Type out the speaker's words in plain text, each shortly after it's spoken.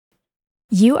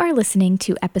You are listening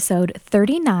to episode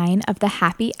 39 of the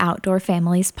Happy Outdoor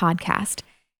Families podcast.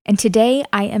 And today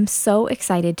I am so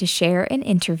excited to share an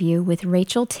interview with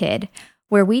Rachel Tidd,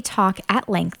 where we talk at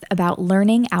length about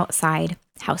learning outside,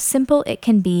 how simple it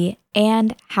can be,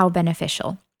 and how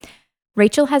beneficial.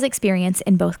 Rachel has experience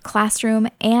in both classroom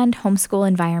and homeschool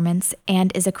environments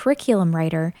and is a curriculum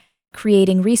writer,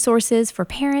 creating resources for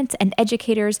parents and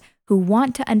educators who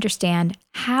want to understand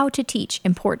how to teach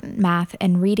important math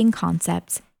and reading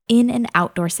concepts in an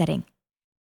outdoor setting.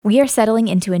 We are settling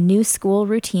into a new school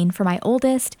routine for my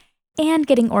oldest and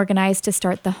getting organized to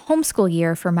start the homeschool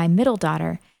year for my middle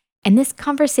daughter, and this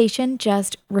conversation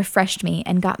just refreshed me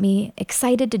and got me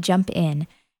excited to jump in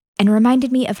and reminded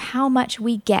me of how much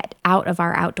we get out of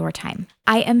our outdoor time.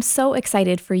 I am so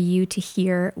excited for you to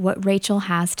hear what Rachel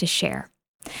has to share.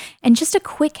 And just a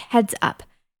quick heads up,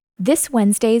 this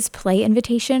Wednesday's play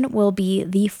invitation will be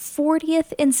the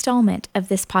 40th installment of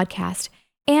this podcast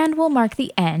and will mark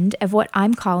the end of what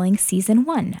I'm calling season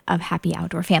 1 of Happy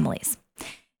Outdoor Families.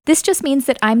 This just means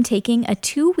that I'm taking a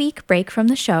 2-week break from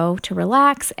the show to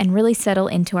relax and really settle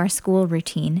into our school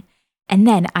routine. And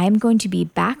then I'm going to be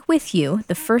back with you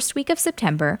the first week of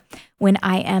September when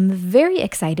I am very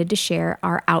excited to share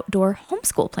our outdoor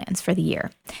homeschool plans for the year.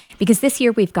 Because this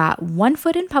year we've got one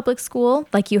foot in public school,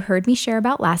 like you heard me share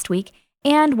about last week,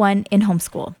 and one in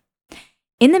homeschool.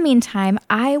 In the meantime,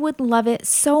 I would love it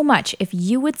so much if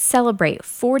you would celebrate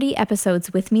 40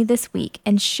 episodes with me this week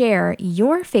and share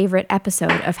your favorite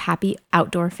episode of Happy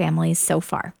Outdoor Families so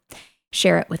far.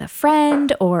 Share it with a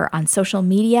friend or on social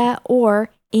media or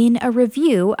in a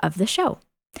review of the show.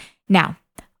 Now,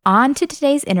 on to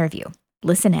today's interview.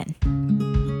 Listen in.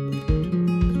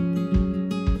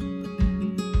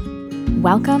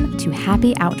 Welcome to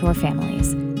Happy Outdoor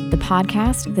Families, the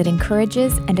podcast that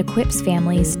encourages and equips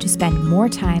families to spend more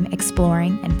time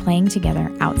exploring and playing together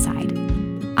outside.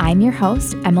 I'm your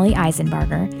host, Emily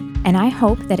Eisenbarger, and I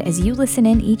hope that as you listen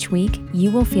in each week,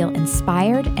 you will feel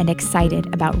inspired and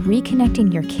excited about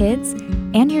reconnecting your kids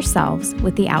and yourselves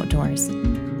with the outdoors.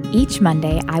 Each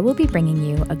Monday, I will be bringing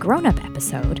you a grown-up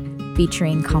episode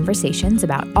featuring conversations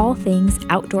about all things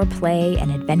outdoor play and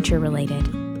adventure related.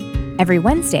 Every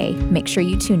Wednesday, make sure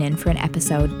you tune in for an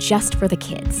episode just for the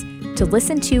kids to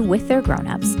listen to with their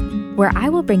grown-ups, where I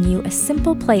will bring you a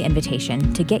simple play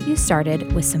invitation to get you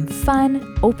started with some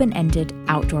fun, open-ended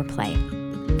outdoor play.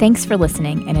 Thanks for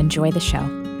listening and enjoy the show.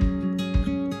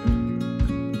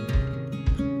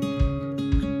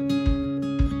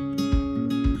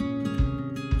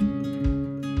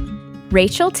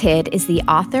 Rachel Tidd is the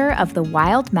author of the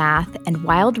Wild Math and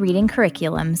Wild Reading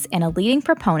curriculums and a leading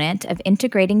proponent of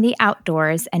integrating the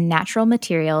outdoors and natural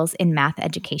materials in math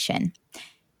education.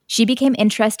 She became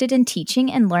interested in teaching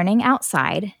and learning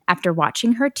outside after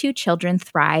watching her 2 children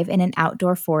thrive in an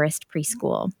outdoor forest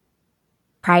preschool.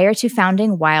 Prior to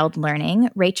founding Wild Learning,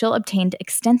 Rachel obtained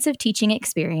extensive teaching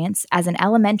experience as an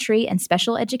elementary and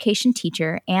special education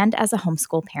teacher and as a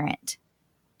homeschool parent.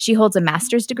 She holds a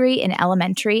master's degree in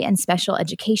elementary and special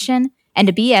education and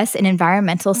a BS in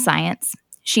environmental science.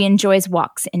 She enjoys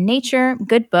walks in nature,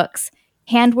 good books,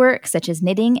 handwork such as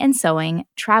knitting and sewing,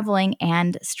 traveling,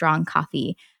 and strong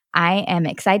coffee. I am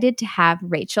excited to have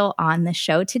Rachel on the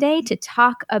show today to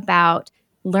talk about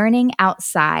learning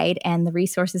outside and the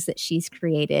resources that she's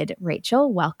created.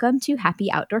 Rachel, welcome to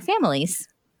Happy Outdoor Families.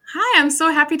 Hi, I'm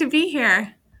so happy to be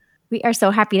here. We are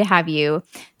so happy to have you.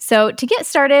 So to get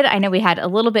started, I know we had a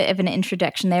little bit of an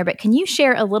introduction there, but can you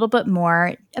share a little bit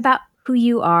more about who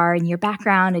you are and your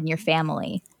background and your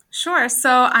family? Sure. So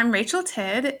I'm Rachel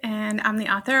Tidd, and I'm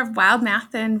the author of Wild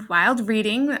Math and Wild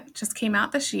Reading that just came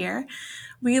out this year.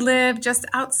 We live just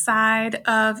outside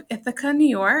of Ithaca, New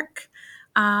York,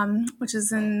 which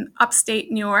is in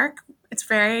upstate New York.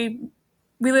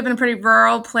 We live in a pretty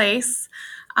rural place.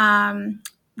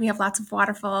 We have lots of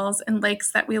waterfalls and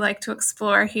lakes that we like to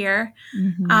explore here.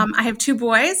 Mm-hmm. I have 2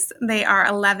 boys. They are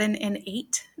 11 and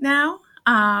 8 now.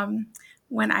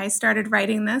 When I started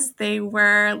writing this, they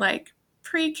were like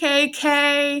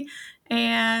pre-K,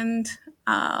 and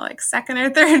like 2nd or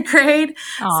 3rd grade.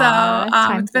 Aww,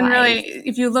 so it's been really,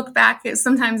 if you look back,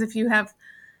 sometimes if you have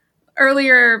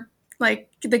earlier,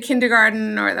 like the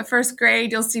kindergarten or the 1st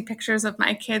grade, you'll see pictures of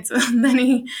my kids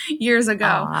many years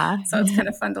ago. Aww. So it's kind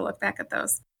of fun to look back at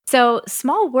those. So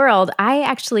small world, I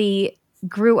actually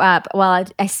grew up,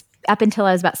 up until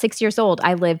I was about 6 years old,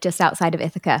 I lived just outside of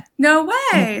Ithaca. No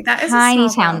way. That is tiny a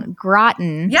small town, world.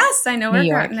 Groton. Yes, I know where New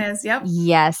York. Groton is. Yep.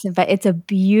 Yes, but it's a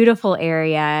beautiful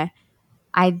area.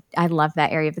 I love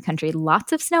that area of the country.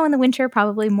 Lots of snow in the winter,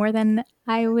 probably more than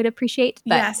I would appreciate,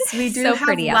 but Yes, we do so have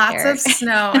pretty out lots there. of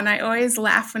snow, and I always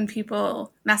laugh when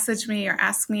people message me or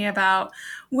ask me about,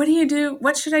 what do you do?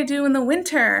 What should I do in the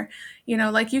winter?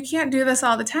 Like, you can't do this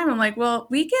all the time. I'm like, well,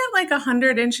 we get like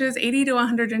 100 inches, 80 to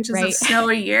 100 inches of Right. snow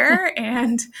a year,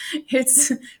 and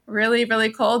it's really, really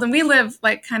cold. And we live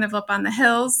like kind of up on the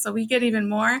hills, so we get even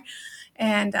more.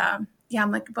 And yeah,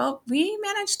 I'm like, well, we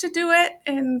manage to do it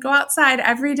and go outside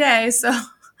every day. So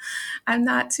I'm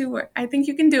not too worried. I think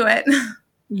you can do it.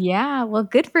 Yeah, well,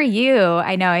 good for you.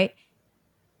 I know it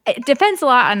depends a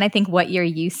lot on, I think, what you're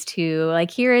used to.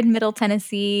 Like here in Middle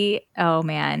Tennessee, oh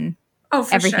man, Oh,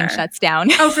 for everything sure. shuts down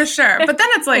Oh, for sure. But then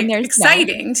it's when like there's snow.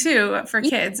 exciting too for Yeah,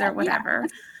 kids or yeah. whatever.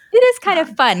 It is kind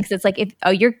of fun because it's like,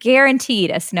 you're guaranteed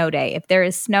a snow day. If there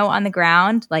is snow on the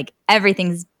ground, like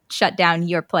everything's shut down,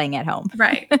 you're playing at home.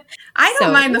 Right. I don't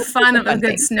So mind the it's fun a of a fun good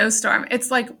thing. snowstorm. It's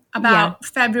like Yeah. about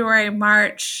February,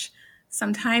 March,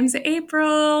 sometimes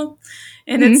April,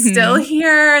 and it's still Mhm.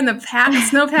 here, and the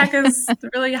snowpack is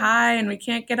really high, and we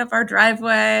can't get up our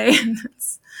driveway. And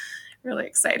it's really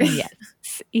exciting. Yes.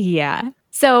 Yeah.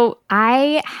 So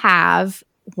I have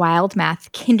Wild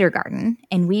Math Kindergarten,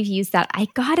 and we've used that. I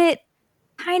got it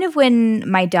kind of when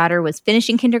my daughter was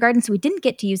finishing kindergarten, so we didn't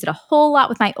get to use it a whole lot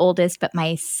with my oldest, but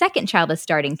my second child is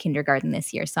starting kindergarten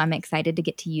this year, so I'm excited to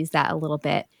get to use that a little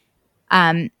bit.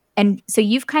 And so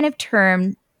you've kind of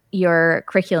termed your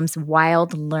curriculum's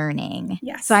wild learning.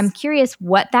 Yes. So I'm curious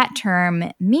what that term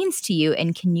means to you,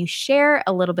 and can you share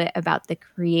a little bit about the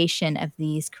creation of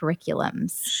these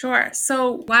curriculums? Sure.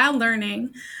 So wild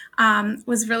learning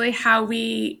was really how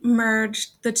we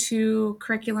merged the two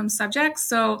curriculum subjects.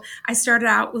 So I started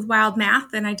out with wild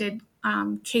math, and I did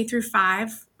K through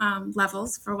 5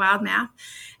 levels for wild math.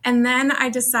 And then I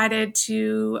decided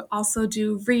to also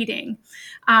do reading.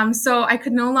 So I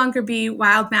could no longer be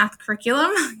wild math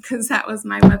curriculum because that was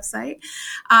my website.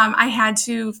 I had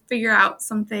to figure out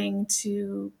something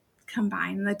to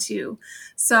combine the two.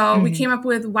 So we came up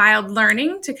with wild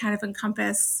learning to kind of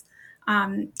encompass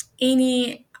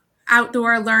any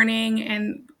outdoor learning,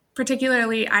 and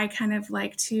particularly I kind of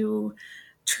like to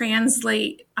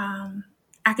translate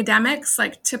academics,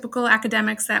 like typical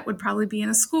academics that would probably be in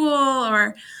a school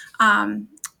or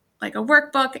like a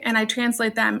workbook, and I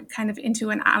translate them kind of into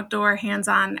an outdoor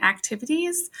hands-on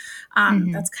activities.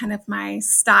 That's kind of my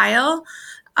style.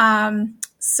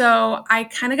 So I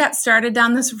kind of got started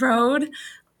down this road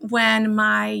when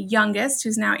my youngest,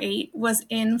 who's now 8, was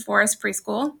in Forest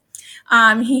Preschool.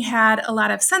 He had a lot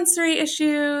of sensory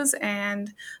issues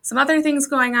and some other things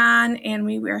going on, and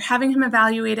we were having him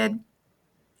evaluated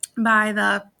by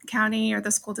the county or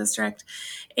the school district.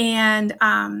 And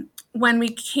when we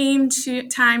came to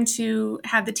time to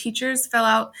have the teachers fill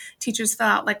out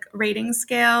like rating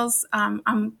scales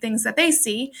on things that they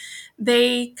see,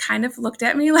 they kind of looked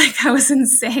at me like I was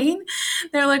insane.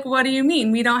 They're like, what do you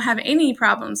mean? We don't have any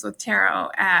problems with Taro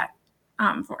at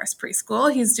Forest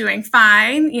Preschool. He's doing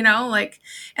fine, and I'm like,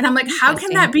 how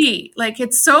can that be? Like,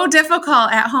 it's so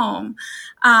difficult at home.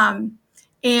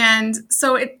 And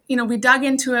so we dug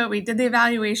into it, we did the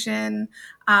evaluation,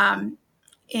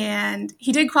 and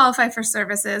he did qualify for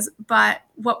services. But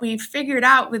what we figured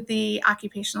out with the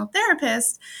occupational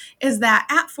therapist is that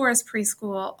at Forest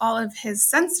Preschool, all of his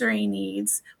sensory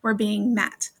needs were being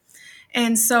met.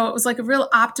 And so it was like a real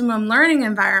optimum learning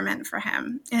environment for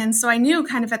him. And so I knew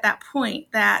kind of at that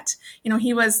point that,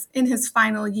 he was in his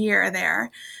final year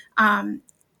there,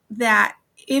 that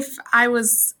if I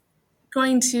was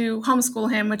going to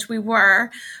homeschool him, which we were,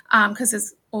 because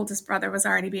his oldest brother was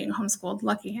already being homeschooled,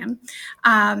 lucky him,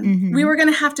 we were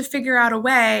going to have to figure out a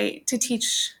way to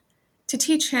teach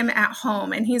him at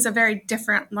home. And he's a very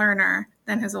different learner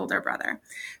than his older brother.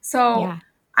 So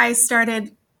I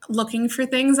started looking for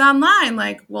things online,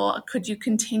 like, well, could you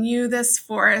continue this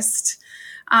Forest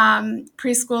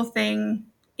preschool thing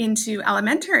into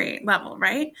elementary level,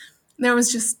 right? There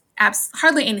was just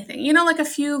hardly anything, like a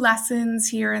few lessons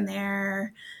here and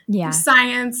there,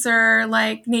 science or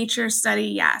like nature study,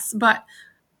 yes, but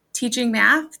teaching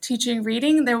math, teaching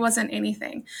reading, there wasn't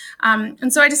anything.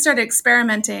 And so I just started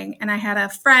experimenting, and I had a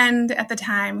friend at the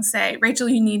time say, Rachel,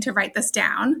 you need to write this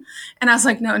down. And I was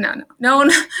like, no one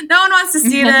wants to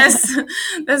see this.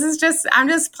 I'm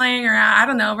just playing around. I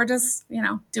don't know. We're just,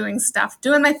 doing stuff,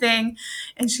 doing my thing.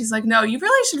 And she's like, no, you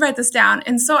really should write this down.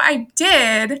 And so I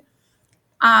did.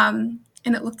 And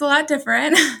it looked a lot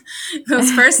different those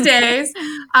first days.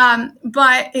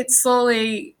 But it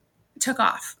slowly took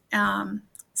off.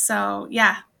 So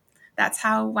yeah, that's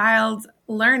how wild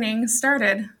learning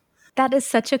started. that is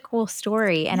such a cool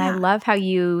story. And I Yeah. love how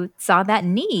you saw that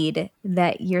need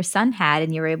that your son had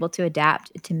and you were able to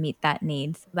adapt to meet that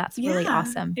need. So that's really Yeah.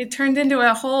 awesome. It turned into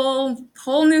a whole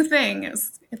new thing.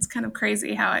 It's kind of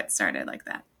crazy how it started like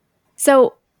that.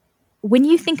 So when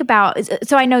you think about,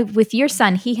 so I know with your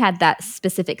son, he had that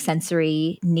specific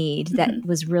sensory need that Mhm.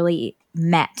 was really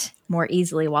met more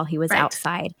easily while he was Right.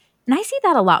 outside. And I see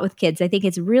that a lot with kids. I think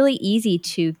it's really easy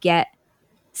to get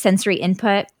sensory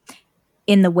input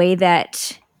in the way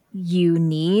that you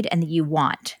need and that you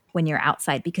want when you're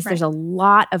outside because there's Right. a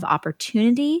lot of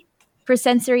opportunity for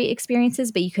sensory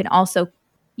experiences, but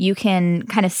you can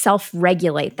kind of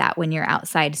self-regulate that when you're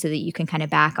outside so that you can kind of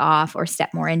back off or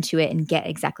step more into it and get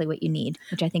exactly what you need,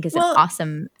 which I think is an Well,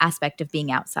 awesome aspect of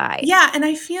being outside. yeah, and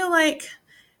I feel like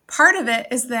part of it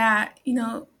is that,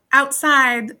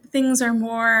 outside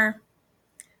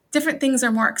different things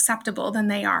are more acceptable than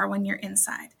they are when you're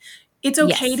inside. It's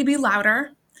okay Yes. to be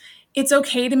louder. It's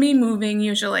okay to be moving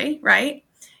usually, right?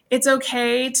 It's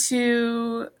okay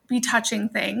to be touching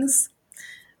things,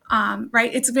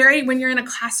 right? When you're in a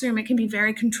classroom, it can be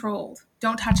very controlled.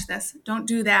 Don't touch this. Don't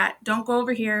do that. Don't go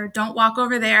over here. Don't walk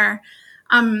over there.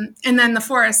 And then the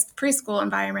forest preschool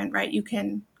environment, right? You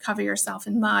can cover yourself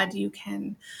in mud. You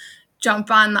can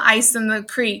jump on the ice in the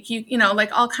creek.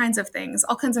 Like all kinds of things,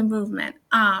 all kinds of movement.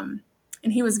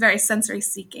 And he was very sensory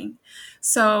seeking.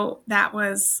 So that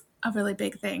was a really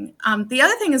big thing. The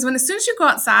other thing is as soon as you go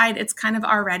outside, it's kind of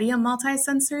already a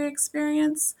multi-sensory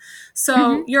experience. So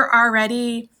Hmm. you're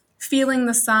already feeling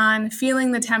the sun,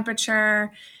 feeling the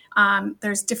temperature.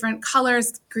 There's different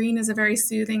colors. Green is a very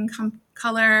soothing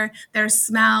color. There's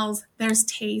smells, there's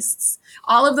tastes,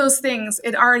 all of those things.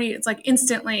 It's like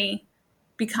instantly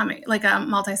becoming like a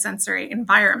multi-sensory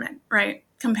environment, right?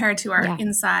 Compared to our Yeah.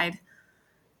 inside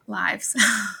lives.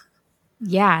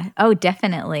 Yeah. Oh,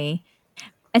 definitely.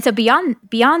 And so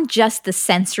beyond just the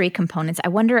sensory components, I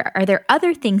wonder, are there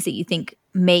other things that you think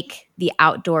make the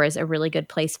outdoors a really good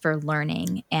place for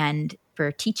learning and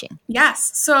for teaching?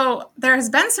 Yes. So there has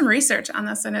been some research on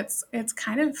this, and it's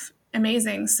kind of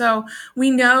amazing. So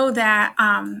we know that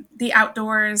the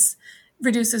outdoors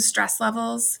reduces stress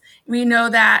levels. We know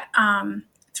that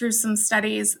through some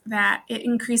studies that it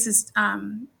increases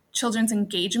children's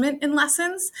engagement in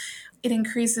lessons. It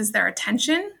increases their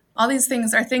attention. All these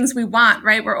things are things we want,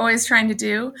 right? We're always trying to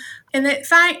do. And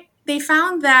they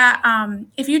found that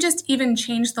if you just even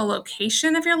change the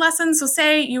location of your lesson, so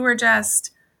say you were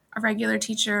just a regular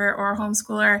teacher or a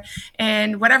homeschooler,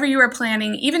 and whatever you were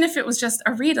planning, even if it was just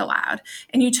a read aloud,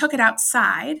 and you took it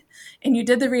outside and you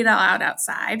did the read aloud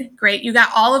outside, great. You got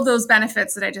all of those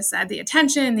benefits that I just said, the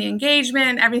attention, the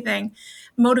engagement, everything.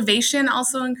 Motivation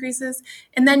also increases.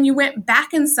 And then you went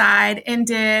back inside and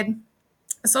did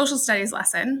a social studies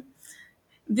lesson.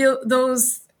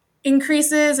 Those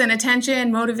increases in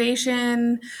attention,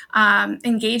 motivation,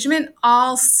 engagement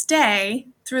all stay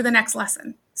through the next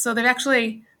lesson. So they've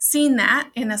actually seen that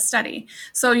in a study.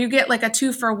 So you get like a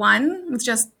 2-for-1 with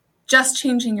just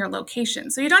changing your location.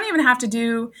 So you don't even have to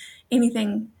do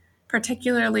anything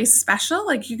particularly special.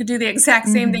 Like you could do the exact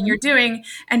same thing Hmm. you're doing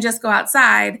and just go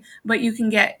outside, but you can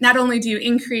get, not only do you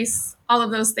increase all of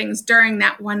those things during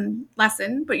that one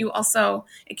lesson, but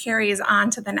it carries on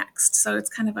to the next. So it's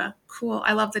kind of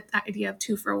I love the idea of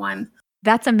 2-for-1.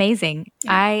 That's amazing.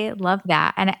 Yeah. I love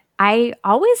that. And I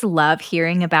always love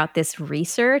hearing about this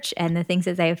research and the things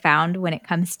that they have found when it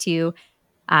comes to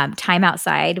time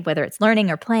outside, whether it's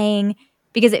learning or playing,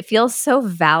 because it feels so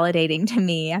validating to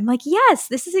me. I'm like, yes,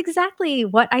 this is exactly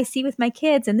what I see with my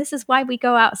kids. And this is why we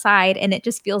go outside. And it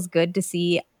just feels good to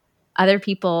see other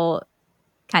people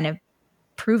kind of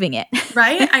proving it.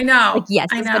 Right? I Like, know. yes,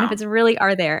 I those know. benefits really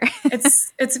are there.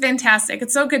 It's fantastic.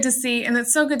 It's so good to see, and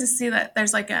it's so good to see that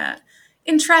there's like a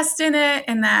interest in it,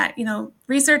 and that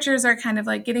researchers are kind of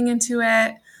like getting into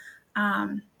it,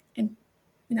 and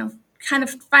kind of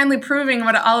finally proving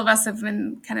what all of us have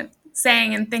been kind of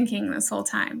saying and thinking this whole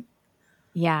time.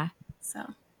 Yeah.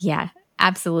 So Yeah,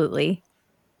 absolutely.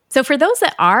 So, for those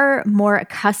that are more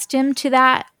accustomed to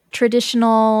that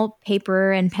traditional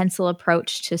paper and pencil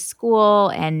approach to school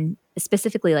and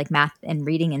specifically like math and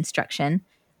reading instruction,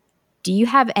 do you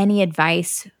have any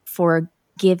advice for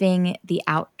giving the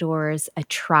outdoors a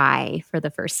try for the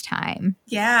first time?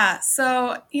 yeah,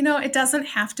 so it doesn't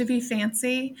have to be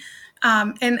fancy,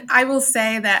 and I will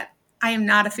say that I am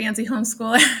not a fancy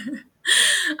homeschooler.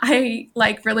 I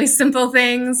like really simple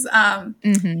things. Hmm.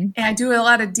 And I do a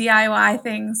lot of DIY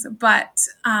things, but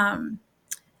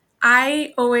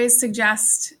I always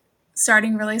suggest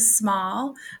starting really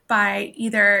small by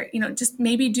either, just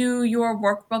maybe do your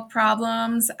workbook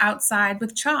problems outside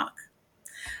with chalk.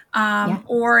 Yeah.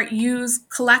 or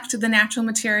collect the natural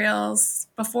materials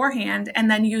beforehand and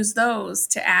then use those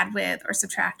to add with or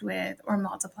subtract with or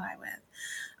multiply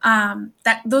with.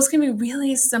 That those can be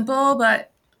really simple,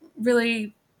 but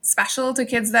really special to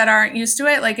kids that aren't used to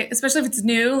it. Like, especially if it's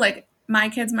new, like my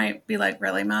kids might be like,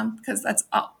 really, mom? Because that's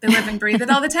all they live and breathe it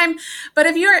all the time. But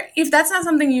if that's not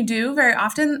something you do very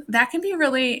often, that can be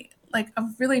really like a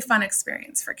really fun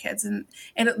experience for kids, and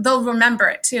they'll remember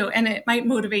it too. And it might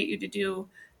motivate you to do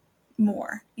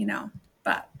more,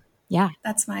 but Yeah.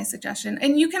 that's my suggestion.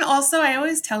 And you can also, I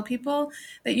always tell people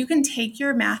that you can take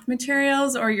your math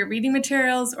materials or your reading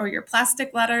materials or your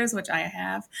plastic letters, which I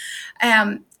have,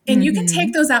 and you can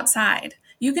take those outside.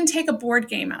 You can take a board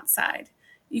game outside.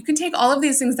 You can take all of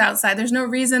these things outside. There's no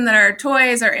reason that our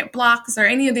toys or blocks or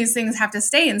any of these things have to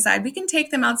stay inside. We can take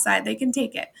them outside. They can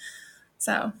take it.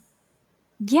 So,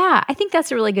 Yeah, I think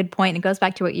that's a really good point. It goes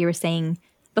back to what you were saying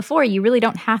before. You really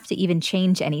don't have to even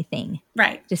change anything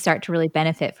right. to start to really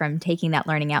benefit from taking that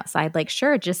learning outside. Like,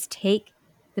 sure, just take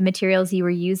the materials you were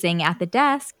using at the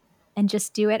desk and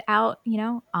just do it out,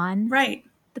 on Right.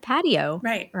 the patio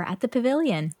Right. or at the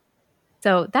pavilion.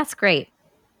 So that's great.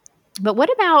 But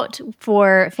what about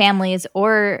for families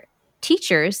or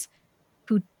teachers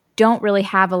who don't really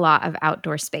have a lot of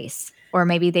outdoor space? Or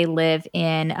maybe they live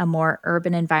in a more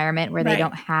urban environment where they Right.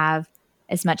 don't have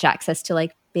as much access to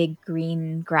like big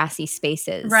green grassy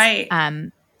spaces. Right.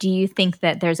 Do you think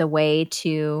that there's a way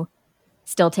to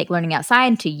still take learning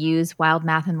outside to use wild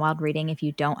math and wild reading if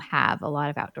you don't have a lot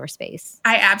of outdoor space?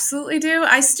 I absolutely do.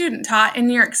 I student taught in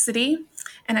New York City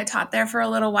and I taught there for a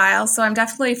little while. So I'm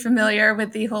definitely familiar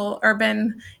with the whole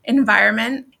urban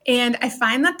environment. And I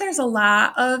find that there's a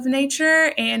lot of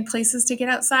nature and places to get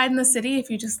outside in the city if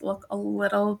you just look a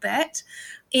little bit.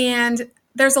 And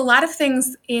there's a lot of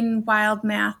things in wild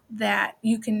math that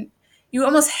you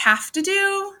almost have to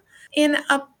do in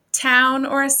a town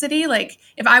or a city. Like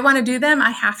if I want to do them,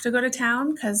 I have to go to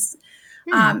town because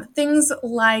things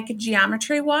like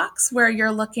geometry walks, where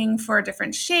you're looking for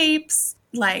different shapes,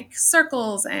 like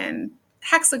circles and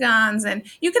hexagons, and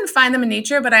you can find them in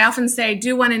nature. But I often say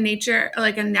do one in nature,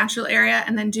 like a natural area,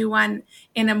 and then do one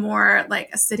in a more like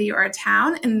a city or a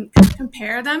town, and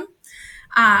compare them.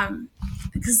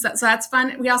 So that's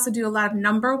fun. We also do a lot of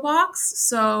number walks.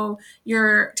 So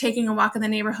you're taking a walk in the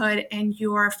neighborhood and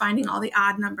you're finding all the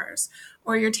odd numbers,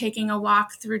 or you're taking a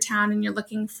walk through town and you're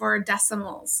looking for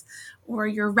decimals, or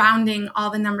you're rounding all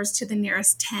the numbers to the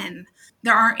nearest 10.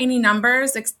 There aren't any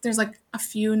numbers. There's like a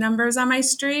few numbers on my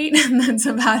street, and that's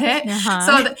about it.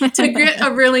 So to get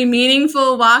a really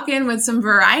meaningful walk in with some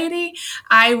variety,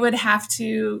 I would have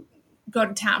to go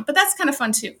to town. But that's kind of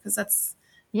fun too, because that's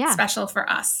special for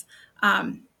us.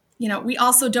 We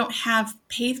also don't have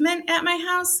pavement at my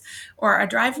house or a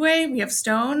driveway. We have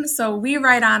stone. So we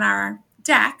write on our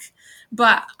deck.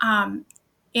 But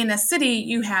in a city,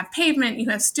 you have pavement, you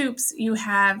have stoops, you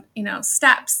have,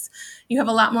 steps. You have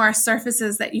a lot more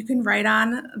surfaces that you can write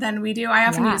on than we do. I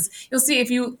often you'll see if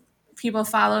people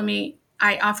follow me,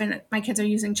 my kids are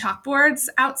using chalkboards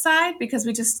outside because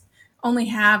we just only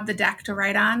have the deck to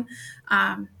write on.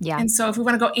 And so if we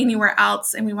want to go anywhere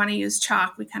else and we want to use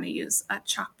chalk, we kind of use a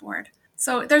chalkboard.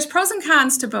 So there's pros and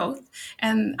cons to both.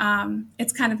 And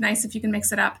it's kind of nice if you can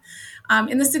mix it up.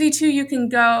 In the city too, you can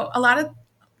go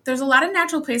there's a lot of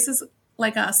natural places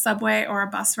like a subway or a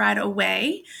bus ride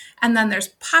away. And then there's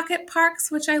pocket parks,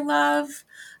 which I love.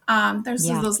 There's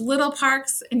those little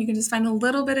parks and you can just find a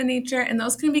little bit of nature, and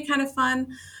those can be kind of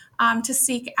fun to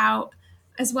seek out,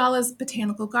 as well as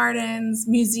botanical gardens.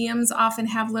 Museums often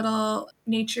have little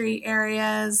naturey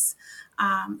areas.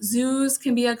 Zoos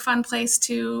can be a fun place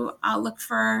to look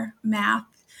for math.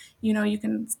 You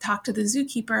can talk to the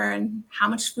zookeeper and how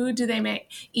much food do they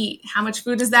eat? How much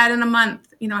food is that in a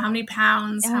month? How many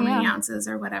pounds, how many ounces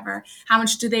or whatever? How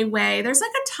much do they weigh? There's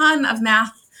like a ton of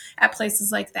math at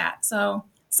places like that. So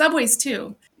subways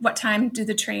too. What time do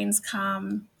the trains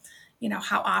come?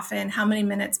 How often, how many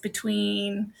minutes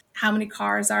between, how many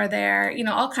cars are there?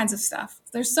 All kinds of stuff.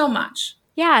 There's so much.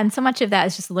 Yeah, and so much of that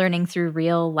is just learning through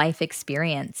real life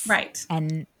experience. Right.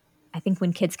 And I think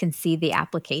when kids can see the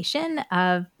application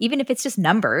of, even if it's just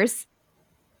numbers,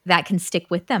 that can stick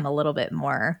with them a little bit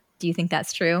more. Do you think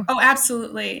that's true? Oh,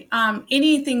 absolutely.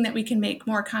 Anything that we can make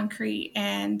more concrete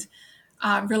and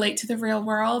relate to the real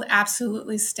world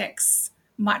absolutely sticks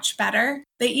much better.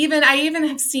 I even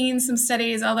have seen some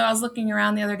studies, although I was looking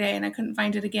around the other day and I couldn't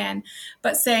find it again,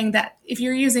 but saying that if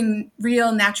you're using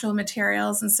real natural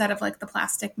materials instead of like the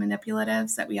plastic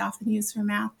manipulatives that we often use for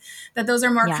math, that those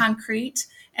are more concrete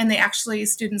and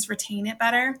students retain it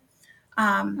better.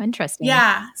 Interesting.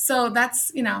 Yeah. So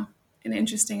that's, an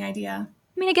interesting idea.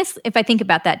 mean, I guess if I think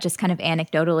about that just kind of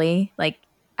anecdotally, like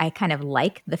I kind of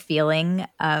like the feeling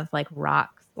of like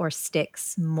rocks or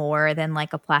sticks more than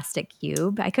like a plastic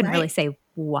cube. I couldn't really Right. say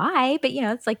why, but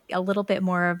it's like a little bit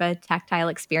more of a tactile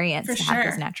experience For to have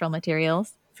those sure. natural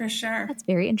materials. For sure. That's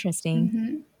very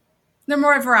interesting. They're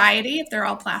more variety if they're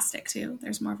all plastic too.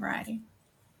 There's more variety.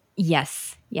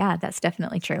 Yes. Yeah, that's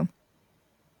definitely true.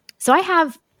 So I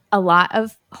have a lot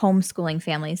of homeschooling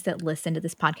families that listen to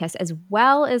this podcast as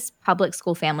well as public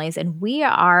school families. And we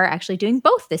are actually doing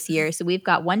both this year. So we've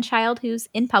got one child who's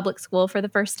in public school for the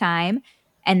first time.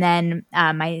 And then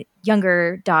my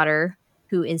younger daughter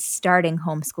who is starting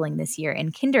homeschooling this year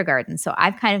in kindergarten. So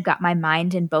I've kind of got my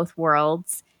mind in both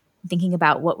worlds, thinking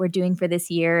about what we're doing for this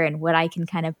year and what I can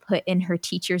kind of put in her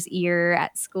teacher's ear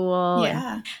at school.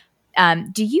 Yeah.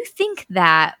 And do you think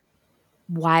that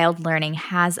wild learning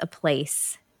has a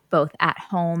place both at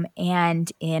home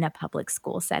and in a public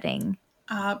school setting?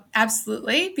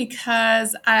 Absolutely,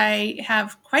 because I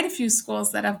have quite a few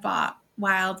schools that have bought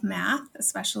Wild Math,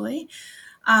 especially.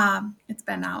 It's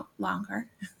been out longer.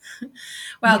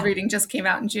 Wild Yeah. Reading just came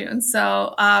out in June.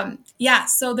 So,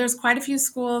 so there's quite a few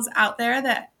schools out there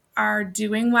that are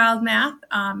doing Wild Math,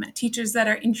 teachers that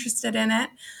are interested in it.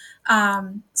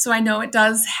 So I know it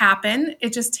does happen.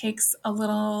 It just takes a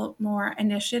little more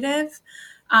initiative.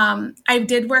 I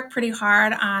did work pretty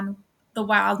hard on the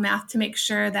Wild Math to make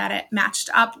sure that it matched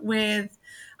up with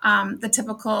the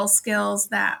typical skills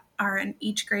that are in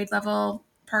each grade level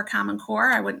per Common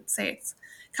Core. I wouldn't say it's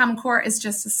Common Core is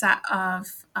just a set of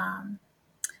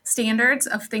standards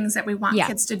of things that we want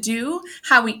kids to do.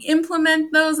 How we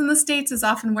implement those in the States is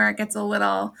often where it gets a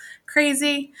little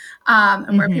crazy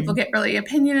and where people get really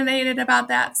opinionated about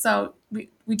that. So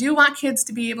we do want kids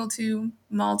to be able to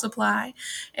multiply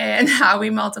and how we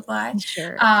multiply.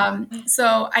 Sure.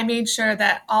 So I made sure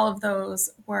that all of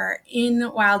those were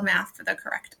in Wild Math for the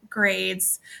correct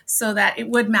grades so that it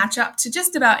would match up to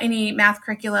just about any math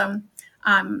curriculum,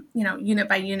 unit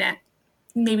by unit,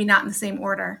 maybe not in the same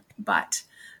order, but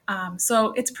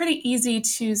so it's pretty easy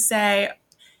to say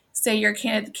your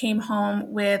kid came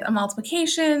home with a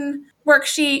multiplication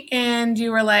worksheet and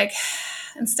you were like,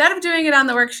 instead of doing it on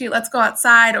the worksheet, let's go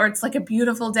outside, or it's like a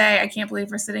beautiful day. I can't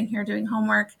believe we're sitting here doing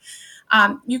homework.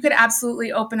 You could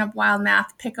absolutely open up Wild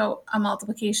Math, pick out a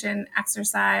multiplication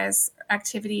exercise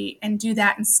activity and do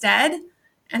that instead.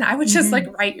 And I would just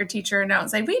write your teacher a note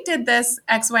and say, we did this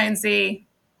X, Y, and Z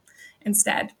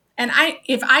instead. And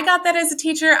if I got that as a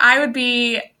teacher, I would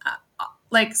be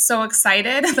so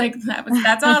excited.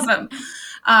 That's awesome.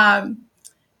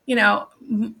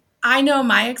 I know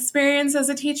my experience as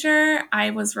a teacher, I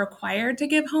was required to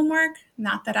give homework,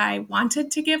 not that I wanted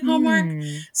to give homework.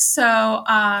 So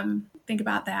think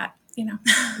about that,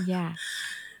 Yeah.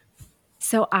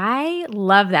 So I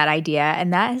love that idea.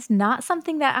 And that is not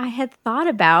something that I had thought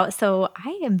about. So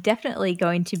I am definitely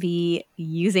going to be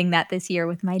using that this year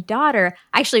with my daughter.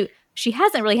 Actually, she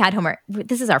hasn't really had homework.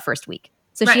 This is our first week.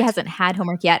 So she hasn't had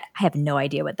homework yet. I have no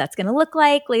idea what that's going to look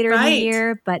like later in the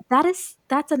year. But that's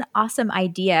an awesome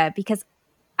idea because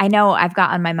I know I've got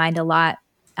on my mind a lot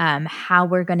how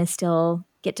we're going to still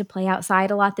get to play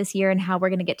outside a lot this year and how we're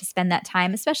going to get to spend that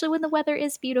time, especially when the weather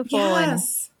is beautiful.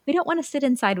 Yes. And we don't want to sit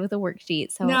inside with a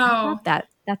worksheet. So I love that.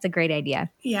 That's a great idea.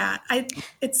 Yeah,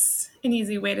 it's an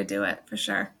easy way to do it for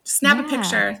sure. Snap a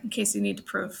picture in case you need to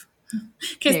prove, in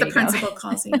case the principal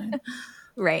calls you in.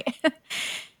 Right.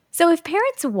 So if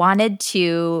parents wanted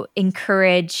to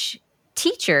encourage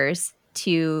teachers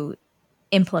to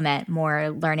implement more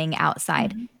learning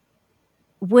outside,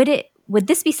 would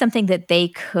this be something that they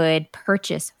could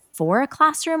purchase for a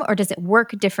classroom, or does it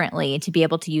work differently to be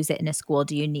able to use it in a school?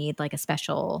 Do you need like a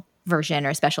special version or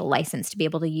a special license to be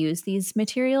able to use these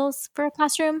materials for a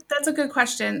classroom? That's a good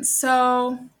question.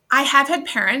 So I have had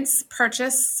parents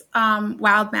purchase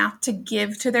Wild Math to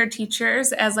give to their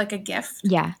teachers as like a gift,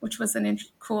 which was a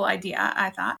cool idea, I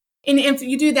thought. And if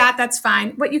you do that, that's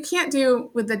fine. What you can't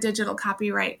do with the digital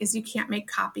copyright is you can't make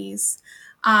copies.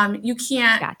 You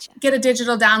can't get a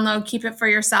digital download, keep it for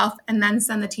yourself, and then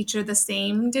send the teacher the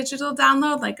same digital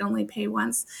download, like only pay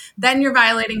once. Then you're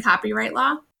violating copyright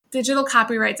law. Digital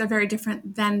copyrights are very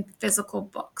different than physical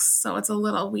books. So it's a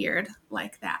little weird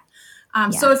like that.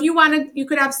 So if you wanted, you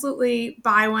could absolutely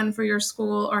buy one for your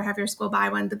school or have your school buy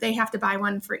one, but they have to buy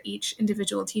one for each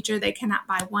individual teacher. They cannot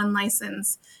buy one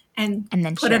license and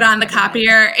then put it on the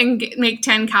copier and make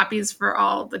 10 copies for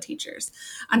all the teachers,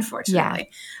 unfortunately.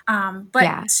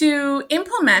 But to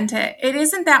implement it, it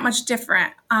isn't that much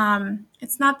different.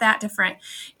 It's not that different.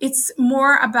 It's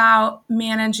more about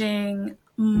managing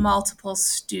multiple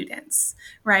students,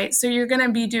 right? So you're going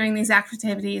to be doing these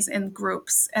activities in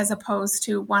groups as opposed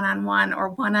to one-on-one or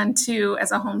one-on-two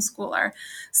as a homeschooler.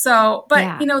 So,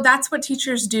 but that's what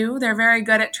teachers do. They're very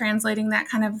good at translating that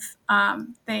kind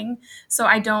of thing. So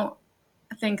I don't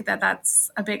think that that's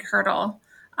a big hurdle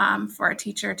for a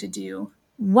teacher to do.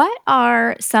 What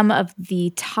are some of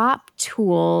the top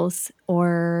tools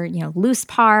or, loose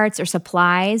parts or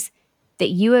supplies that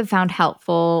you have found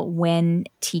helpful when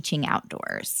teaching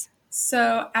outdoors?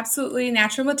 So absolutely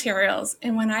natural materials.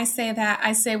 And when I say that,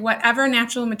 I say whatever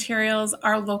natural materials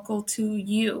are local to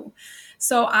you.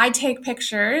 So I take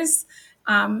pictures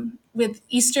with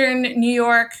Eastern New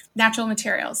York natural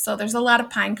materials. So there's a lot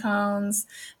of pine cones,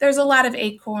 there's a lot of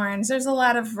acorns, there's a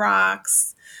lot of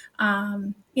rocks,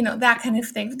 that kind of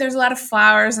thing. There's a lot of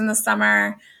flowers in the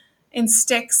summer and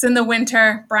sticks in the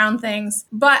winter, brown things.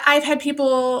 But I've had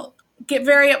people get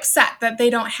very upset that they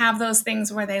don't have those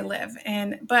things where they live.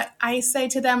 But I say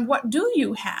to them, what do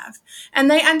you have? And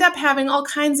they end up having all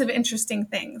kinds of interesting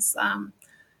things.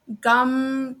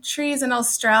 Gum trees in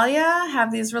Australia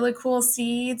have these really cool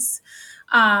seeds.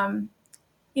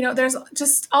 There's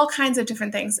just all kinds of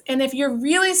different things. And if you're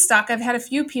really stuck, I've had a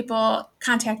few people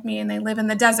contact me and they live in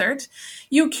the desert.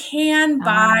 You can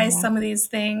buy some of these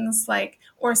things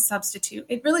or substitute.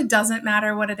 It really doesn't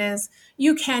matter what it is.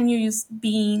 You can use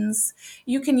beans.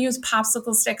 You can use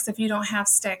popsicle sticks if you don't have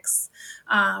sticks.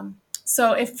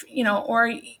 So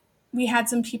or we had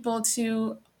some people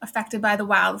affected by the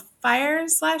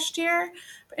wildfires last year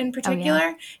in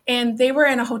particular, and they were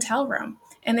in a hotel room.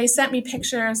 And they sent me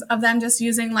pictures of them just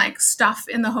using stuff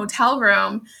in the hotel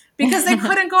room because they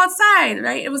couldn't go outside,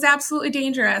 right? It was absolutely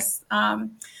dangerous.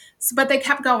 But they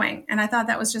kept going. And I thought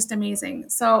that was just amazing.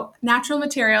 So natural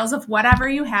materials of whatever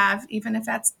you have, even if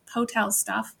that's hotel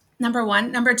stuff. Number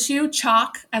one. Number two,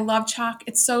 chalk. I love chalk.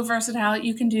 It's so versatile.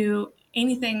 You can do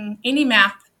anything, any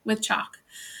math with chalk.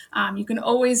 You can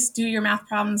always do your math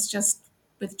problems just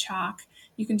with chalk.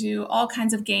 You can do all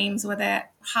kinds of games with it,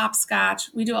 hopscotch.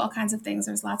 We do all kinds of things.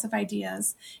 There's lots of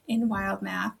ideas in Wild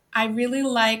Math. I really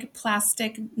like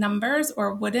plastic numbers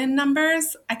or wooden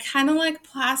numbers. I kind of like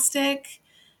plastic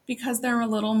because they're a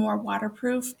little more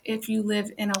waterproof. If you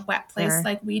live in a wet place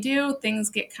like we do, things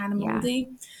get kind of moldy.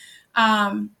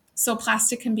 So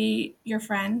plastic can be your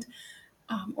friend.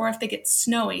 Or if they get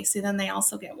snowy, then they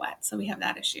also get wet. So we have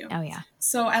that issue. Oh, yeah.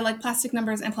 So I like plastic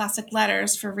numbers and plastic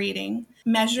letters for reading.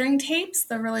 Measuring tapes,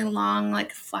 the really long,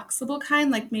 flexible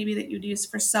kind, maybe that you'd use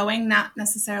for sewing, not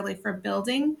necessarily for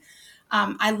building.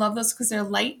 I love those because they're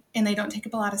light and they don't take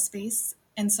up a lot of space.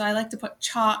 And so I like to put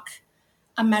chalk,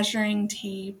 a measuring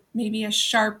tape, maybe a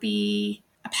Sharpie,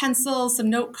 a pencil, some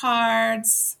note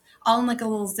cards, all in a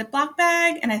little Ziploc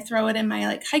bag, and I throw it in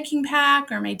my hiking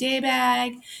pack or my day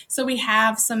bag. So we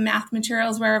have some math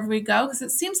materials wherever we go, because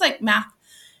it seems like math,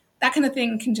 that kind of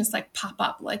thing can just pop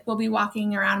up. We'll be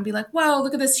walking around and be like, whoa,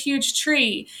 look at this huge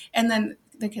tree. And then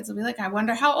the kids will be like, I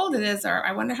wonder how old it is, or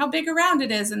I wonder how big around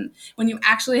it is. And when you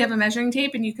actually have a measuring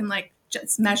tape and you can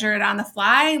just measure it on the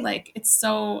fly, it's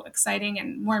so exciting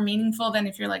and more meaningful than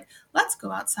if you're let's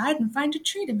go outside and find a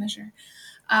tree to measure.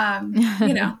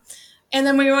 And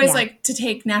then we always like to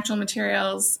take natural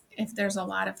materials, if there's a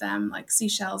lot of them, like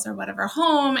seashells or whatever,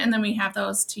 home, and then we have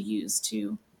those to use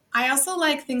too. I also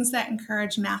like things that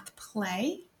encourage math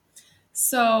play.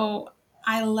 So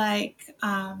I like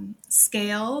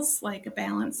scales, like a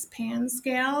balance pan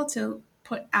scale to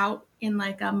put out in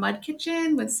a mud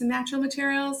kitchen with some natural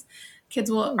materials.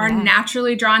 Kids are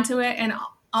naturally drawn to it and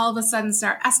all of a sudden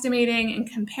start estimating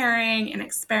and comparing and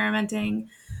experimenting.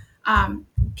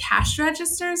 Cash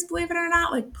registers, believe it or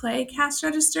not, play cash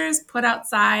registers put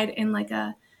outside in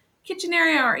a kitchen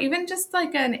area or even just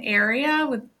an area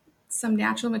with some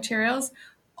natural materials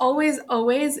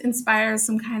always inspires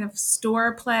some kind of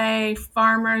store play,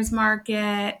 farmer's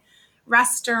market,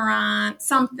 restaurant,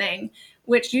 something,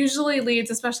 which usually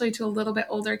leads, especially to a little bit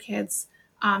older kids,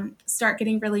 start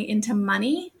getting really into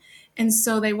money. And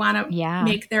so they want to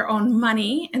make their own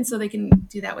money. And so they can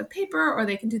do that with paper, or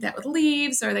they can do that with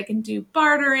leaves, or they can do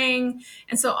bartering.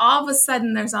 And so all of a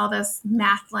sudden there's all this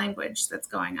math language that's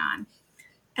going on.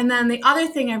 And then the other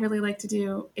thing I really like to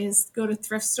do is go to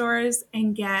thrift stores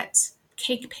and get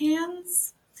cake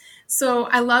pans. So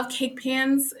I love cake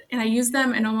pans, and I use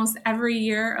them in almost every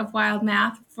year of Wild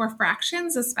Math for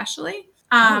fractions, especially.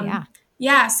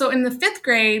 Yeah, so in the 5th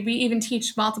grade, we even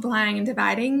teach multiplying and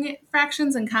dividing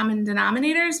fractions and common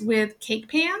denominators with cake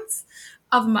pans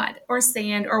of mud or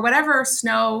sand or whatever,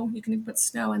 snow. You can put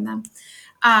snow in them.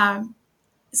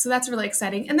 So that's really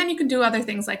exciting. And then you can do other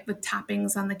things like with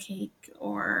toppings on the cake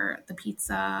or the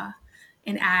pizza.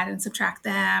 and add and subtract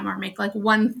them, or make like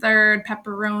 1/3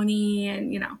 pepperoni,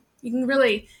 and you can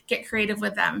really get creative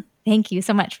with them. Thank you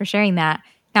so much for sharing that.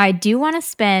 Now, I do want to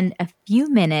spend a few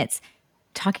minutes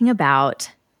talking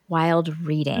about wild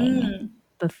reading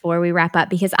before we wrap up,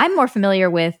 because I'm more familiar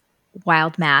with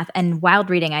wild math, and wild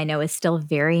reading I know is still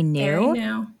very Very new.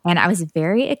 new. And I was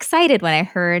very excited when I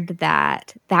heard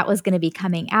that that was going to be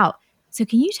coming out. So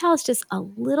can you tell us just a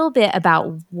little bit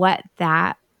about what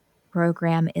that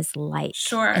program is like, and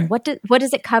Sure. what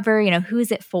does it cover? Who is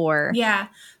it for? Yeah.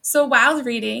 So wild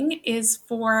reading is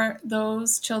for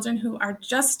those children who are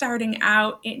just starting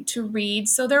out to read.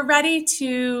 So they're ready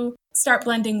to start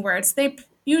blending words. They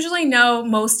usually know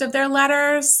most of their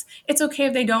letters. It's okay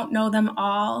if they don't know them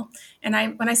all.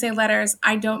 And when I say letters,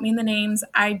 I don't mean the names.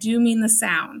 I do mean the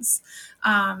sounds.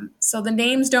 So the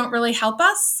names don't really help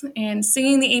us, and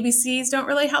singing the ABCs don't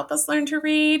really help us learn to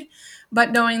read,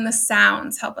 but knowing the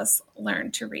sounds help us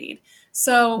learn to read.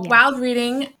 So Yeah. wild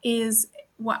reading is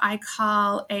what I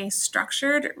call a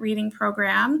structured reading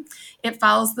program. It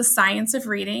follows the science of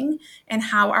reading and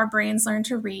how our brains learn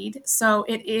to read. So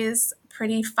it is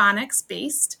pretty phonics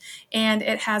based, and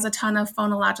it has a ton of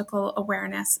phonological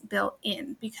awareness built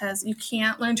in, because you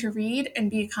can't learn to read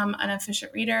and become an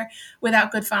efficient reader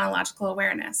without good phonological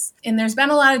awareness. And there's been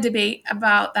a lot of debate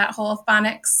about that whole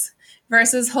phonics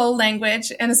versus whole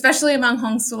language, and especially among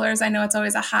homeschoolers, I know it's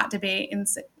always a hot debate. And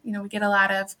we get a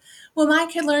lot of, will my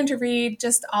kid learn to read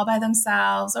just all by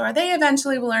themselves, or they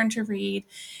eventually will learn to read?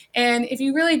 And if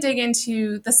you really dig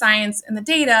into the science and the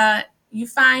data, you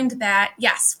find that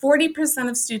yes, 40%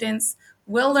 of students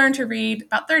will learn to read,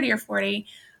 about 30 or 40,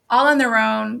 all on their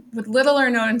own with little or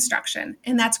no instruction.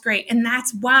 And that's great. And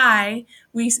that's why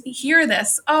we hear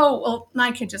this, oh, well,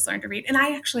 my kid just learned to read. And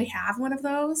I actually have one of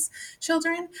those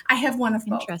children. I have one of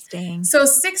both. Interesting. So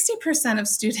 60% of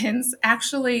students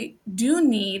actually do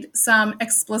need some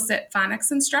explicit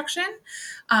phonics instruction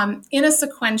in a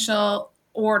sequential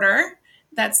order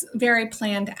that's very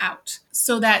planned out,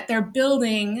 so that they're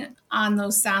building on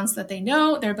those sounds that they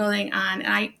know. They're building on,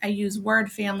 and I use word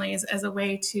families as a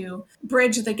way to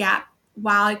bridge the gap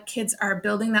while kids are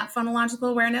building that phonological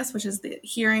awareness, which is the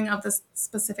hearing of the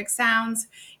specific sounds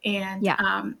and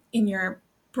in your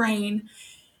brain.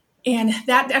 And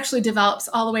that actually develops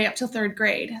all the way up to 3rd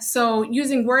grade. So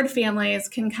using word families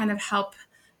can kind of help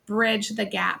bridge the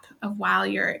gap of while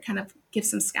you're kind of give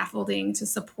some scaffolding to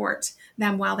support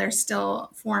them while they're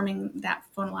still forming that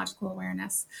phonological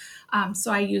awareness.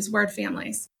 So I use word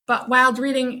families. But wild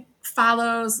reading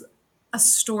follows a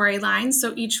storyline.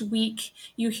 So each week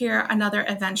you hear another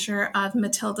adventure of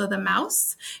Matilda the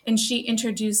mouse, and she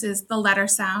introduces the letter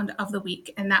sound of the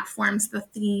week, and that forms the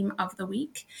theme of the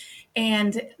week.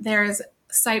 And there's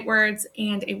sight words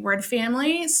and a word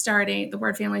family starting. The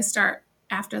word families start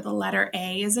after the letter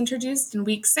A is introduced in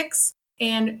week 6.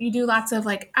 And you do lots of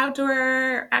like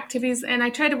outdoor activities. And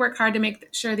I try to work hard to make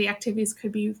sure the activities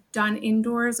could be done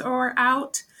indoors or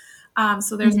out.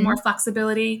 So there's more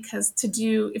flexibility, because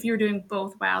if you're doing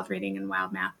both wild reading and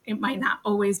wild math, it might not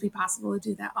always be possible to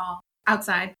do that all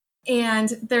outside. And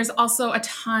there's also a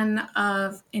ton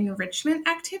of enrichment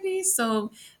activities.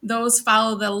 So those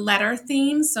follow the letter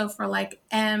theme. So for like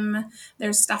M,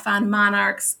 there's stuff on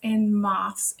monarchs and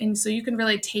moths. And so you can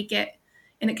really take it,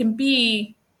 and it can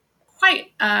be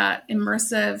quite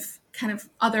immersive, kind of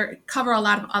cover a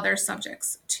lot of other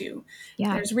subjects too.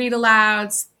 Yeah. There's read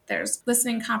alouds, there's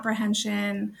listening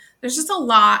comprehension. There's just a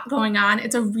lot going on.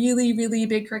 It's a really, really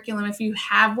big curriculum. If you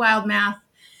have wild math,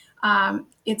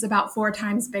 it's about 4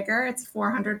 times bigger. It's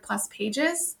 400 plus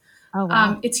pages. Oh,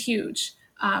 wow. It's huge.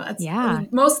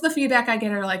 Most of the feedback I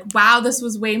get are like, wow, this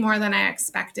was way more than I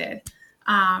expected.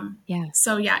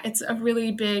 So yeah, it's a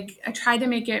really big, I tried to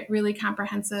make it really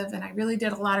comprehensive, and I really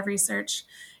did a lot of research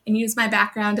and used my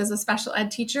background as a special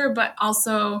ed teacher, but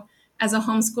also as a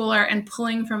homeschooler, and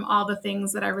pulling from all the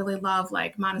things that I really love,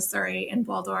 like Montessori and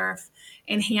Waldorf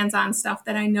and hands-on stuff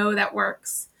that I know that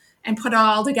works, and put it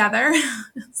all together.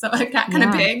 So it got kind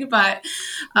of big, but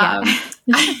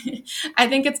I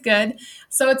think it's good.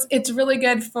 So it's really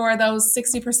good for those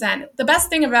 60%. The best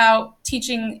thing about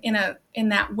teaching in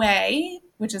that way,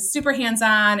 which is super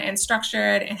hands-on and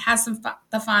structured and has some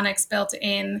the phonics built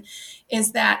in,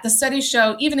 is that the studies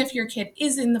show, even if your kid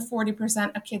is in the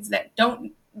 40% of kids that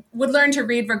would learn to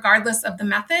read regardless of the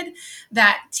method,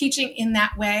 that teaching in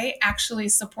that way actually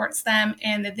supports them,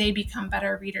 and that they become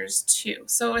better readers too.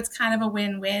 So it's kind of a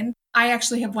win-win. I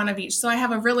actually have one of each. So I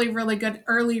have a really, really good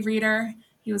early reader.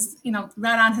 He was,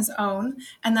 read on his own.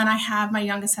 And then I have my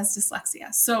youngest has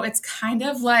dyslexia. So it's kind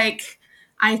of like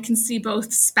I can see both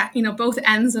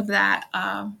ends of that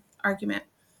argument.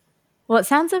 Well, it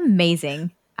sounds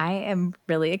amazing. I am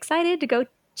really excited to go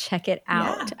check it Yeah.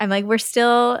 out. I'm like, we're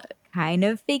still kind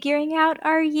of figuring out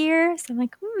our year. So I'm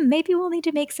like, maybe we'll need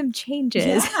to make some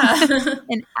changes Yeah.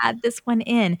 and add this one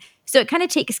in. So it kind of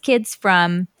takes kids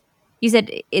from, you said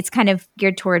it's kind of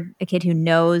geared toward a kid who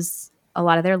knows a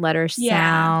lot of their letter Yeah.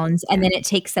 sounds, and then it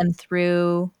takes them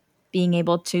through being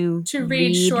able to To read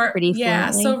read short, pretty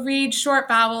yeah. fluently. So read short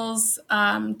vowels,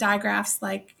 digraphs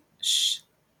like sh,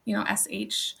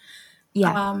 sh,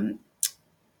 Yeah. um,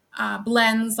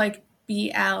 blends like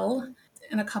BL,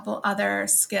 and a couple other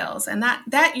skills, and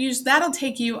that'll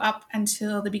take you up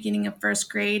until the beginning of first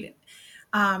grade.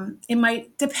 It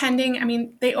might, depending. I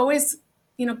mean, they always,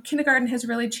 kindergarten has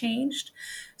really changed,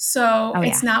 so Oh,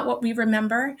 it's yeah. not what we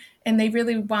remember. And they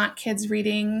really want kids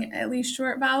reading at least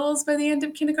short vowels by the end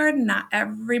of kindergarten. Not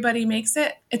everybody makes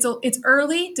it. It's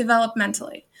early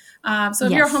developmentally. So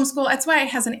if you're a Yes. homeschool, that's why it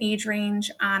has an age range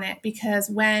on it,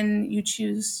 because when you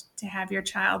choose to have your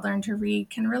child learn to read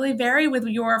can really vary with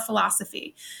your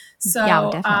philosophy. Yeah,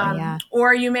 So, definitely. Yeah.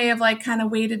 or you may have like kind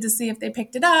of waited to see if they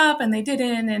picked it up and they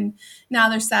didn't, and now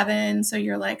they're 7. So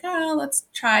you're like, oh, let's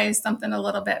try something a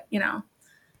little bit, a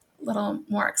little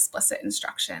more explicit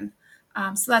instruction.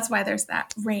 So that's why there's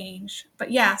that range.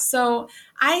 But yeah, so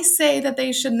I say that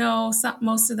they should know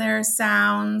most of their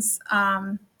sounds,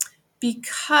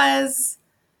 because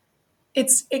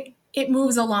it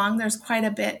moves along. There's quite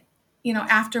a bit,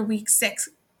 after week 6,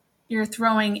 you're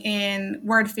throwing in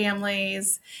word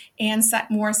families and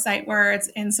more sight words.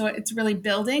 And so it's really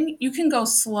building. You can go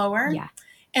slower. Yeah.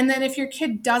 And then if your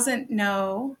kid doesn't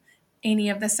know any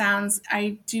of the sounds,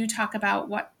 I do talk about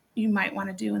what you might want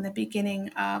to do in the beginning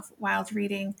of wild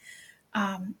reading.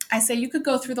 I say you could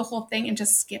go through the whole thing and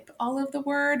just skip all of the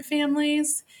word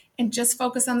families and just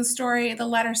focus on the story, the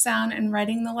letter sound, and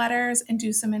writing the letters, and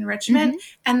do some enrichment, Hmm.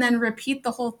 and then repeat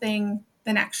the whole thing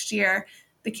the next year.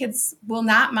 The kids will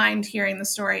not mind hearing the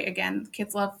story again.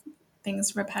 Kids love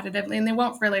things repetitively, and they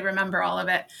won't really remember all of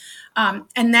it.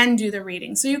 And then do the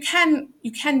reading. So you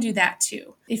can do that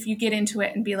too if you get into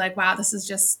it and be like, wow, this is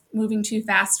just moving too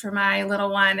fast for my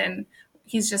little one, and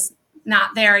he's just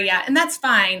not there yet. And that's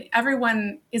fine.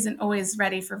 Everyone isn't always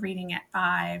ready for reading at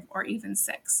 5 or even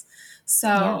 6. Yeah.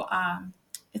 So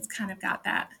it's kind of got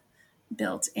that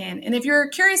built in. And if you're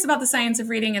curious about the science of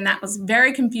reading, and that was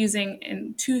very confusing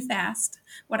and too fast,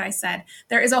 what I said,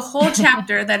 there is a whole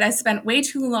chapter that I spent way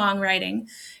too long writing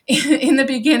in the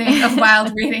beginning of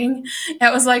wild reading.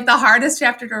 It was like the hardest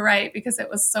chapter to write because it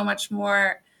was so much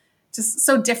more, just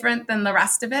so different than the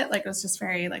rest of it. Like it was just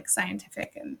very like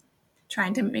scientific and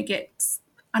trying to make it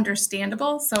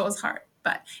understandable. So it was hard,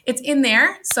 but it's in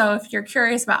there. So if you're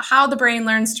curious about how the brain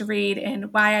learns to read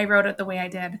and why I wrote it the way I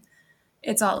did,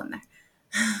 it's all in there.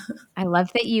 I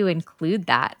love that you include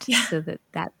that, Yeah. so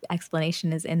that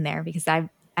explanation is in there, because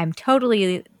I'm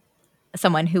totally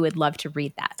someone who would love to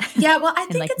read that Yeah, well, I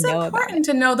and think like it's know about it. important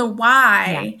to know the Yeah.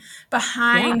 why Yeah.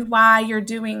 behind why you're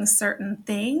doing certain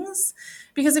things.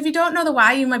 Because if you don't know the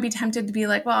why, you might be tempted to be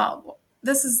like, well,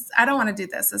 I don't want to do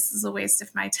this. This is a waste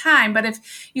of my time. But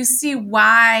if you see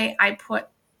why I put,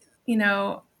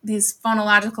 these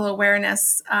phonological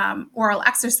awareness oral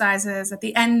exercises at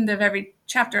the end of every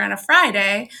chapter on a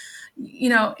Friday,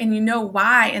 and you know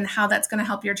why and how that's going to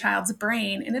help your child's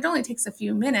brain, and it only takes a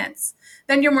few minutes,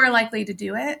 then you're more likely to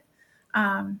do it.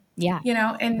 Yeah. And you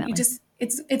Definitely. just,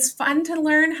 it's fun to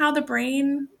learn how the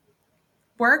brain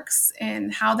works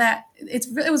and how that it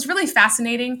was really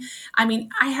fascinating. I mean,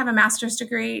 I have a master's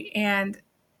degree and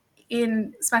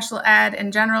in special ed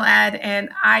and general ed, and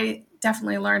I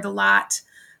definitely learned a lot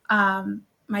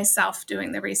myself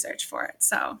doing the research for it.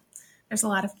 So there's a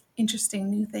lot of interesting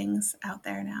new things out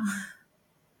there now.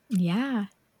 Yeah.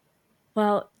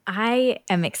 Well, I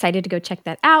am excited to go check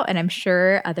that out, and I'm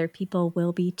sure other people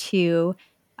will be too.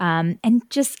 And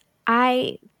just,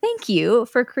 I thank you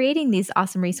for creating these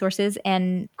awesome resources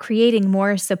and creating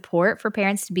more support for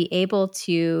parents to be able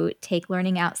to take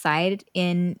learning outside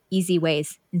in easy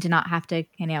ways and to not have to,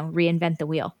 reinvent the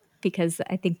wheel, because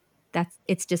I think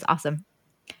it's just awesome.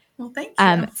 Well, thank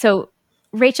you. So,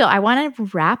 Rachel, I want to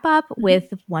wrap up Mhm.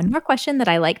 with one more question that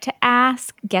I like to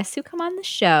ask guests who come on the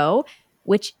show,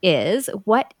 which is,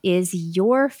 what is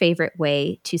your favorite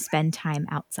way to spend time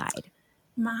outside?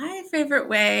 My favorite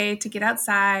way to get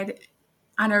outside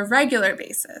on a regular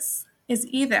basis is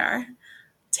either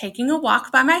taking a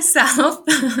walk by myself,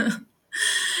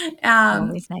 um,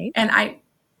 Always nice. and I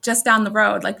just down the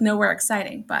road, like nowhere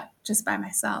exciting, but just by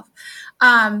myself,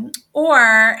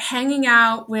 or hanging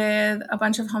out with a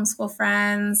bunch of homeschool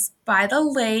friends by the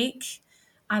lake,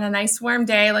 on a nice warm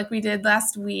day like we did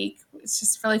last week. It's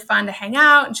just really fun to hang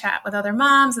out and chat with other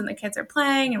moms, and the kids are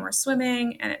playing and we're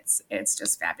swimming, and it's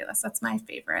just fabulous. That's my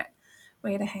favorite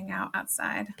way to hang out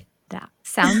outside. That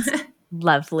sounds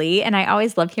lovely. And I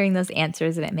always love hearing those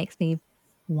answers, and it makes me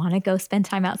want to go spend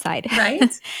time outside.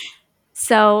 Right?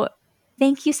 So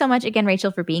thank you so much again,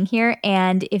 Rachel, for being here.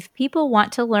 And if people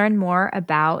want to learn more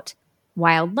about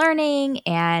Wild Learning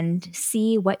and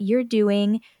see what you're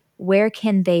doing, where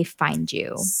can they find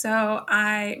you? So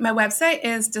my website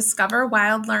is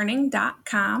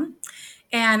discoverwildlearning.com,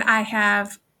 and I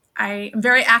am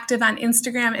very active on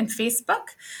Instagram and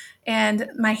Facebook,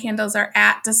 and my handles are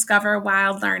at Discover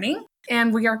Wild Learning.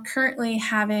 And we are currently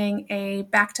having a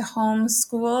back to home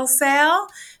school sale.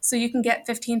 So you can get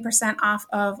 15% off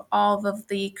of all of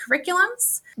the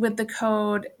curriculums with the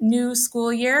code New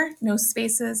School Year, no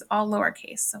spaces, all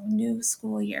lowercase. So New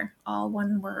School Year, all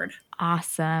one word.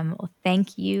 Awesome. Well,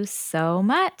 thank you so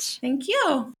much. Thank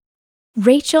you.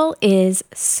 Rachel is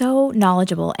so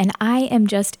knowledgeable, and I am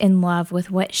just in love with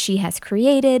what she has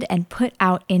created and put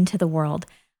out into the world.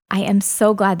 I am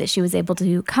so glad that she was able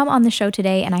to come on the show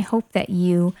today, and I hope that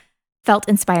you felt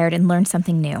inspired and learned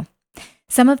something new.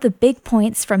 Some of the big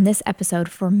points from this episode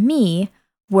for me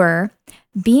were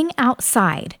being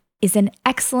outside is an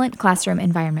excellent classroom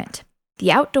environment.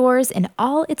 The outdoors in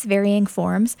all its varying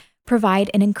forms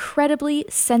provide an incredibly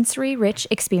sensory-rich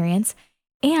experience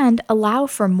and allow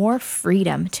for more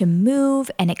freedom to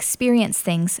move and experience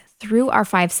things through our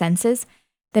five senses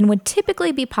than would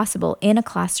typically be possible in a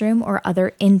classroom or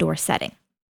other indoor setting.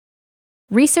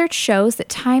 Research shows that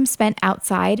time spent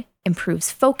outside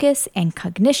improves focus and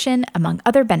cognition, among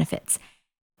other benefits,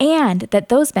 and that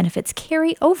those benefits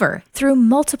carry over through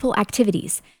multiple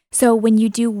activities. So when you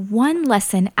do one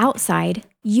lesson outside,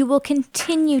 you will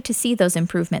continue to see those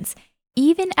improvements,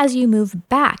 even as you move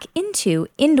back into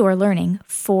indoor learning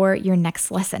for your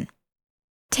next lesson.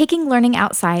 Taking learning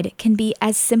outside can be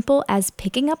as simple as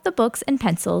picking up the books and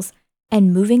pencils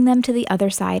and moving them to the other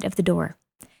side of the door.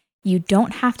 You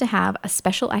don't have to have a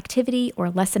special activity or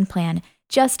lesson plan.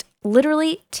 Just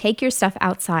literally take your stuff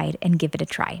outside and give it a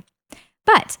try.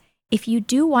 But if you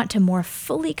do want to more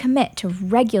fully commit to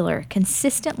regular,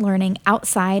 consistent learning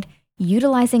outside,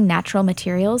 utilizing natural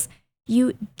materials,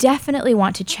 you definitely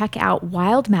want to check out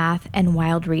Wild Math and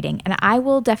Wild Reading. And I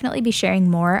will definitely be sharing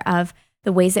more of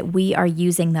the ways that we are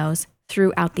using those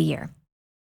throughout the year.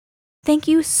 Thank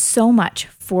you so much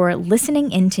for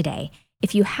listening in today.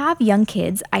 If you have young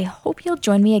kids, I hope you'll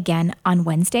join me again on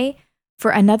Wednesday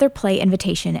for another play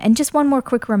invitation. And just one more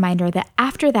quick reminder that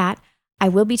after that, I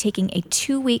will be taking a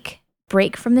 2-week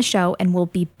break from the show and will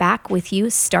be back with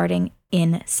you starting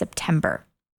in September.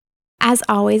 As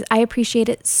always, I appreciate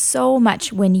it so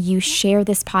much when you share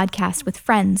this podcast with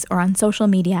friends or on social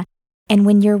media, and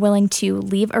when you're willing to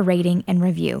leave a rating and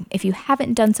review. If you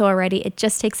haven't done so already, it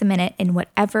just takes a minute in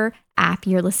whatever app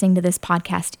you're listening to this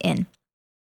podcast in.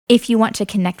 If you want to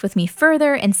connect with me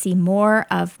further and see more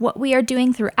of what we are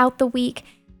doing throughout the week,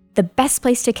 the best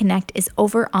place to connect is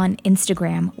over on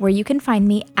Instagram, where you can find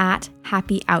me at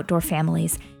Happy Outdoor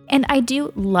Families. And I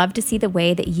do love to see the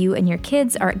way that you and your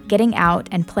kids are getting out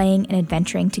and playing and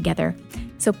adventuring together.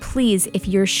 So please, if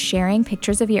you're sharing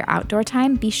pictures of your outdoor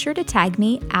time, be sure to tag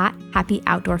me at Happy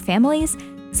Outdoor Families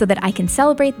so that I can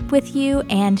celebrate with you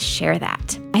and share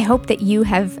that. I hope that you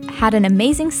have had an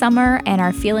amazing summer and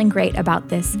are feeling great about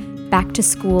this back to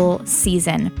school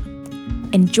season.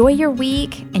 Enjoy your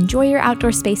week, enjoy your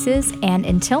outdoor spaces, and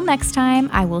until next time,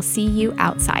 I will see you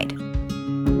outside.